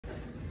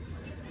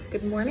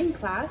Good morning,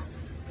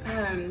 class.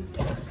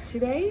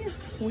 Today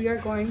we are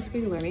going to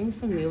be learning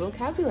some new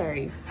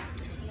vocabulary.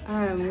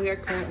 We are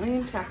currently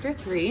in chapter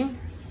 3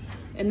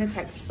 in the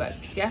textbook.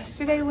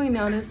 Yesterday we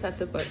noticed that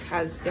the book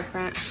has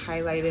different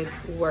highlighted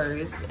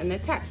words in the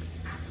text.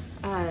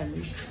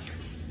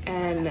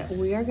 And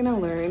we are going to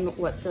learn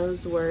what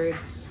those words,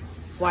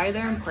 why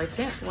they're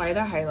important, why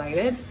they're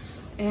highlighted,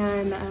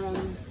 and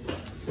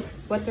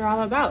what they're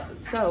all about.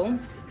 So,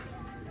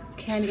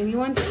 can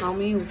anyone tell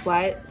me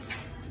what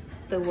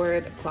the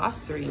word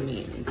glossary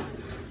means?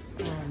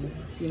 Do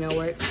you know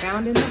where it's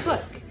found in the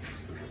book?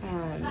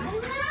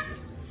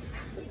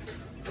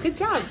 Good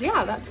job.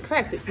 Yeah, that's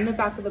correct. It's in the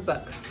back of the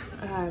book.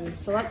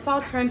 So let's all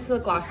turn to the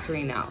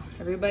glossary now.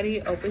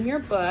 Everybody open your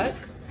book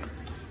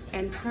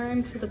and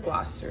turn to the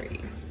glossary.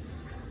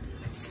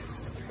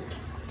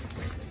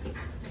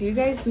 Do you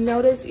guys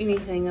notice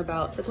anything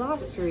about the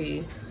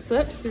glossary?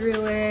 Flip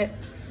through it,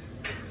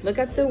 look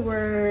at the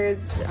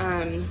words,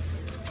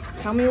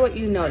 tell me what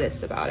you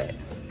notice about it.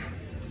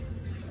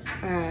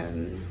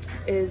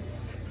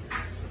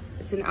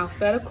 It's in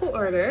alphabetical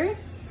order,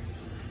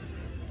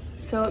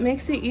 so it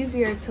makes it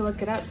easier to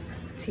look it up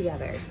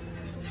together.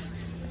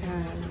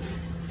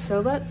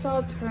 So let's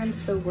all turn to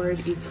the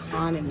word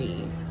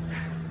economy.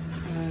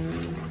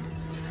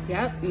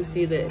 Yep, you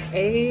see the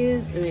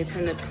A's, and they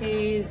turn the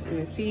page,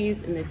 and the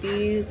C's, and the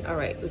D's. All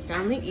right, we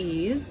found the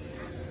E's.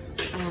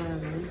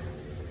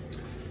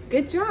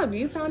 Good job,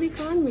 you found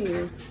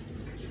economy.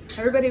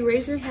 Everybody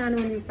raise your hand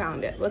when you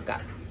found it. Look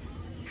up.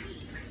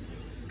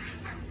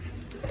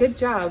 Good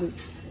job.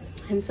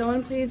 Can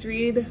someone please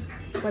read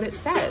what it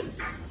says?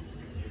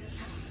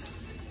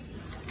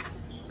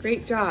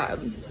 Great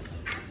job.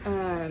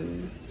 All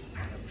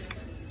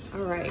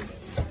right,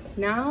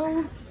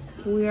 now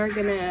we are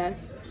gonna,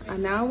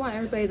 now I want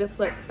everybody to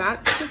flip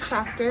back to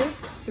chapter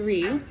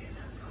 3,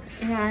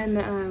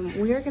 and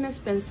we are gonna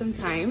spend some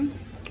time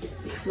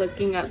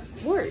looking up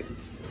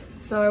words.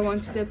 So I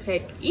want you to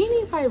pick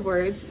any 5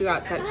 words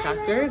throughout that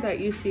chapter that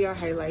you see are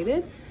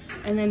highlighted,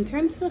 and then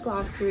turn to the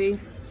glossary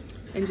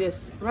and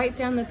just write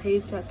down the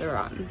page that they're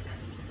on.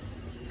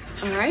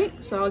 All right,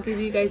 so I'll give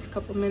you guys a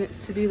couple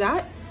minutes to do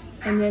that,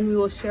 and then we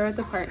will share with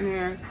the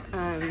partner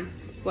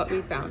what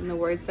we found, the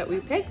words that we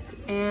picked,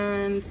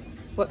 and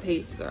what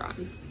page they're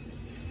on.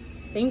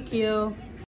 Thank you.